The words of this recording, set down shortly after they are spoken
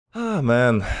Ah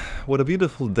man, what a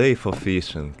beautiful day for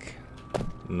fishing.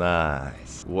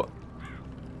 Nice. What?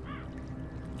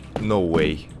 No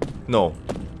way. No.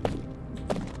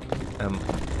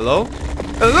 Hello?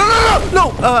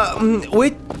 No!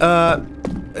 Wait.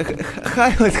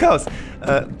 Hi, Lighthouse.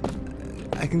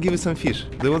 I can give you some fish.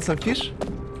 Do you want some fish?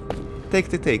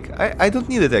 Take. I don't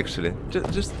need it actually.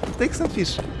 Just take some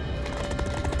fish.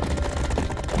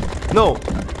 No.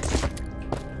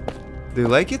 Do you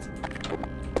like it?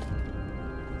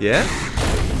 Yeah?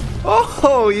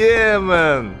 Oh yeah,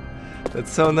 man.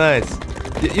 That's so nice.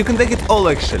 You can take it all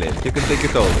actually. You can take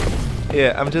it all.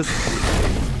 Yeah, I'm just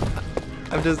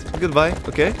goodbye,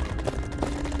 okay?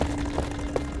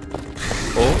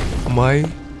 Oh my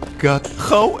god,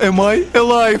 how am I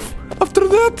alive after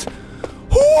that?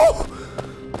 Woo!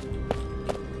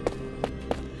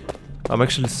 I'm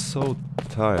actually so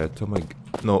tired. Oh my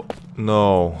no,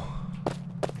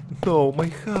 my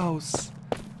house.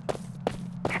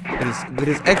 There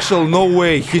is actual no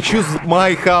way he chose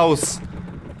my house.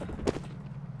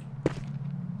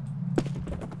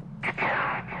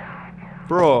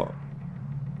 Bro.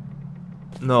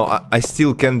 No, I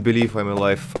still can't believe I'm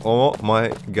alive. Oh my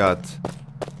god.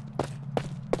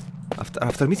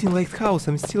 After meeting Lighthouse,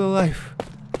 I'm still alive.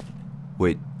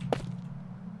 Wait.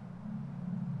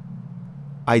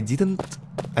 I didn't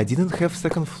have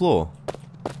second floor.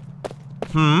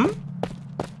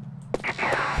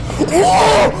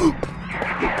 Oh!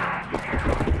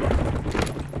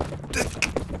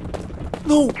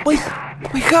 No, my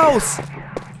house!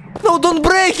 No, don't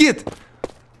break it!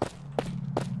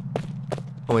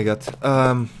 Oh my god.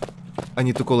 I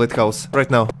need to call Lighthouse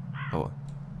right now. Oh.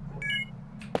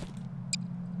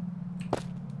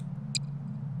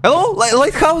 Hello,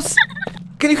 Lighthouse?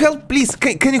 Can you help, please?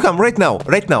 Can you come right now?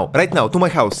 Right now to my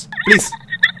house, please.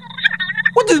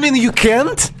 What do you mean you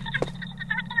can't?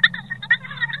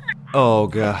 Oh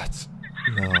god,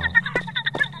 no.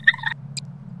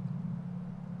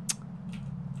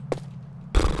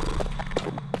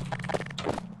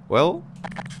 Well,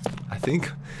 I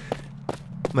think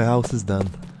my house is done.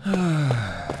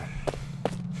 Oh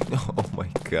my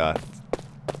god.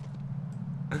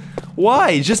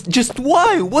 Why? Just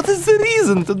why? What is the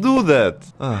reason to do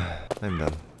that? I'm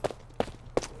done.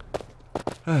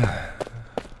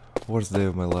 Worst day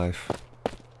of my life.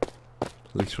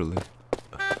 Literally.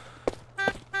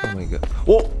 Oh my god.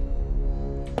 Whoa!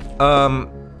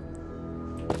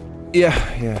 Yeah.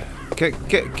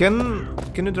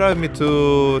 Can you drive me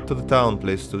to the town,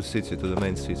 please? To the city, to the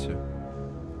main city.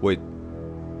 Wait.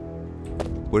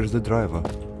 Where's the driver?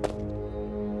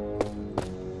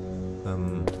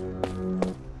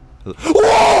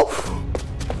 Whoa!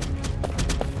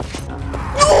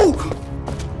 No!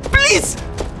 Please!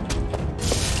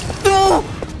 No!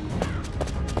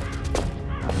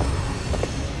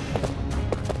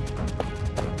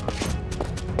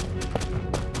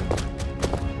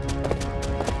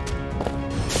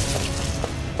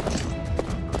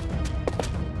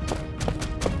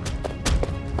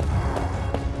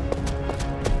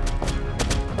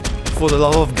 For the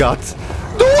love of God,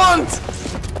 don't!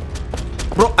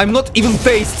 Bro, I'm not even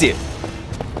tasty.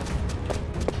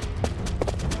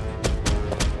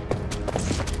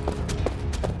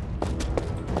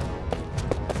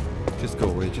 Just go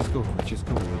away.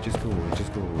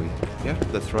 Yeah,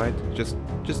 that's right. Just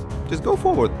go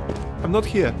forward. I'm not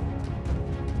here.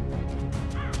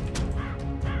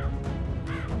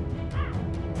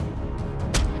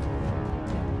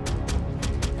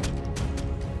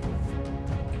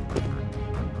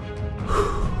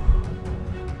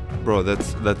 Bro,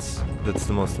 that's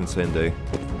the most insane day.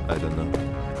 I don't know.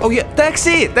 Oh yeah,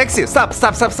 taxi!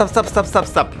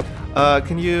 Stop!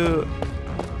 Can you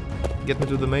get me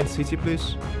to the main city,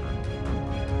 please?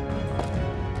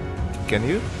 Can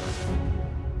you?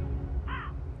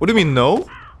 What do you mean, no?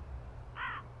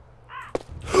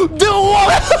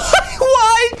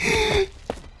 Why?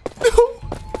 No.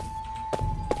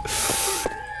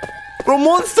 Bro,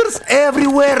 monsters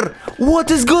everywhere!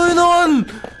 What is going on?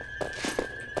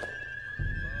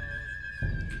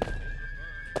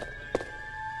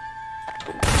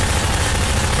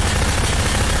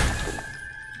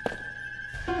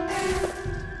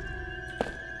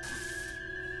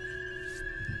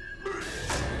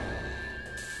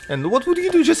 And what would you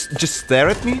do? Just stare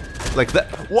at me? Like that?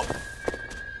 What?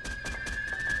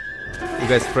 You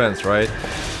guys friends, right?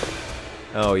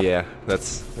 Oh yeah,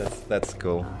 that's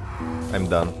cool. I'm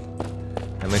done.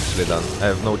 I'm actually done. I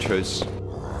have no choice.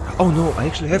 Oh no, I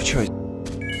actually have choice.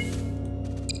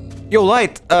 Yo,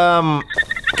 Light,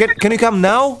 can you come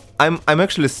now? I'm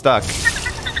actually stuck.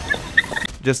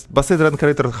 Just Basset Run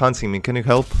Creator hunting me. Can you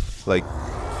help? Like,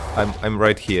 I'm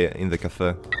right here in the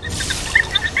cafe.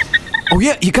 Oh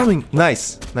yeah, you're coming!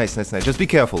 Nice, nice, nice, nice. Just be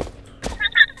careful.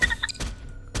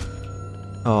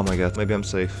 Oh my god, maybe I'm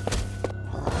safe.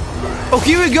 Oh,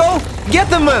 here we go! Get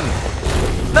them, man!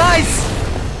 Nice!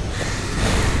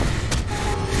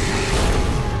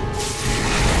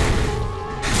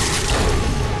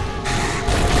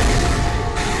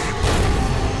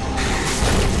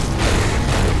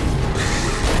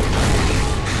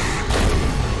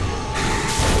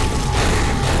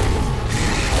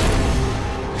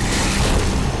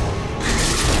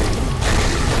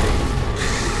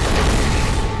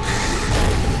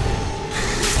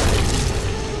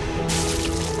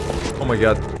 Oh my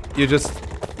god, you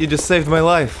just saved my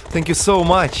life. Thank you so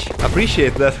much.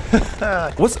 Appreciate that.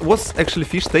 What's actually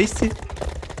fish tasty?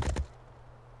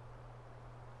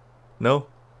 No?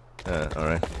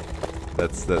 Alright.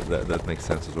 That makes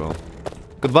sense as well.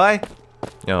 Goodbye!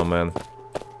 Oh man.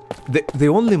 The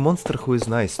only monster who is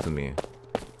nice to me.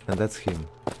 And that's him.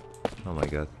 Oh my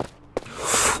god.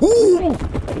 Ooh!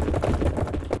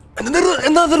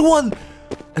 Another one!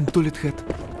 And toilet head.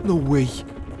 No way.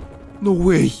 No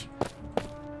way.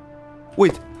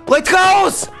 Wait,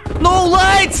 lighthouse! No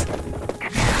lights!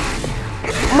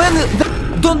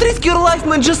 Man, don't risk your life,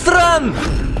 man, just run!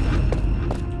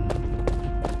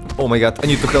 Oh my god, I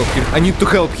need to help him. I need to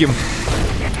help him.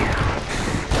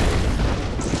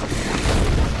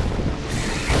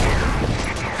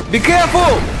 Be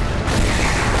careful!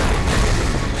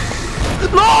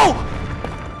 No!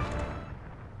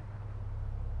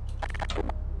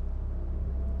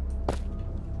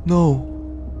 No.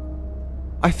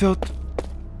 I thought...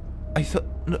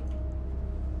 No.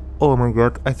 Oh my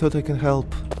god, I thought I can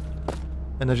help.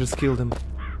 And I just killed him.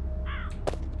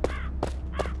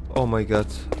 Oh my god,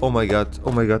 oh my god,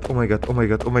 oh my god, oh my god, oh my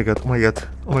god, oh my god, oh my god,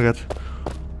 oh my god.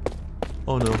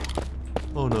 Oh no,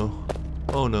 oh no,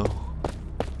 oh no.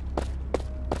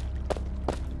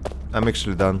 I'm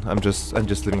actually done. I'm just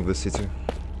leaving the city.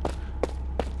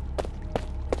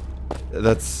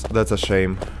 That's a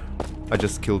shame. I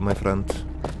just killed my friend.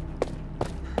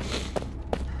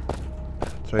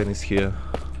 Train is here.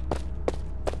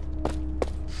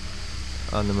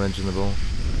 Unimaginable.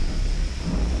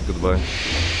 Goodbye.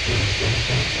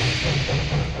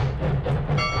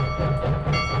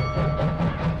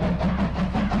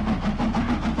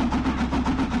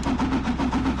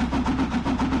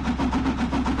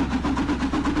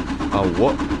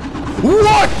 What?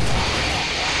 What?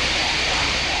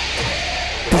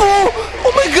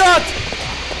 Oh my god!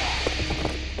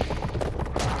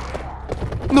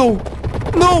 No!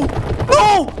 No!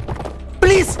 No!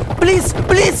 Please! Please!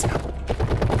 Please!